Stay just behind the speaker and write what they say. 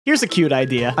Here's a cute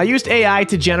idea. I used AI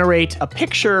to generate a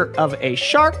picture of a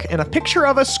shark and a picture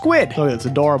of a squid. Oh, that's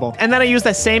adorable. And then I used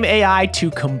that same AI to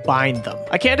combine them.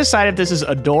 I can't decide if this is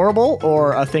adorable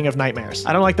or a thing of nightmares.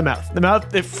 I don't like the mouth. The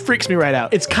mouth, it freaks me right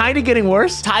out. It's kind of getting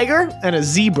worse. Tiger and a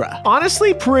zebra.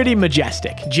 Honestly, pretty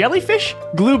majestic. Jellyfish,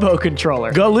 GLUBO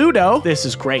controller. Galudo, this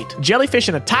is great. Jellyfish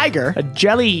and a tiger,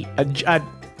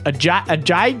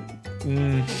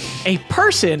 a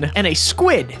person and a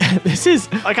squid. This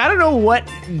is like, I don't know what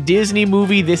Disney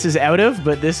movie this is out of,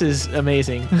 but this is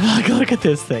amazing. Look at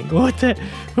this thing. What the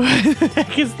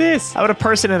heck is this? How about a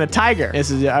person and a tiger?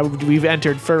 This is, we've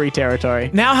entered furry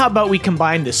territory. Now, how about we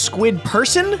combine the squid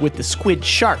person with the squid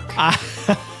shark?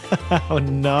 Oh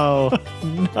no,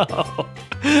 no.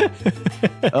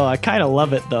 Oh, I kind of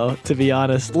love it though, to be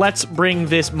honest. Let's bring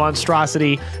this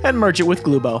monstrosity and merge it with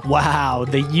GLUBO. Wow,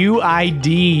 the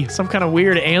UID. Some kind of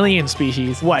weird alien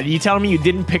species. What, are you telling me you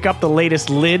didn't pick up the latest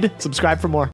lid? Subscribe for more.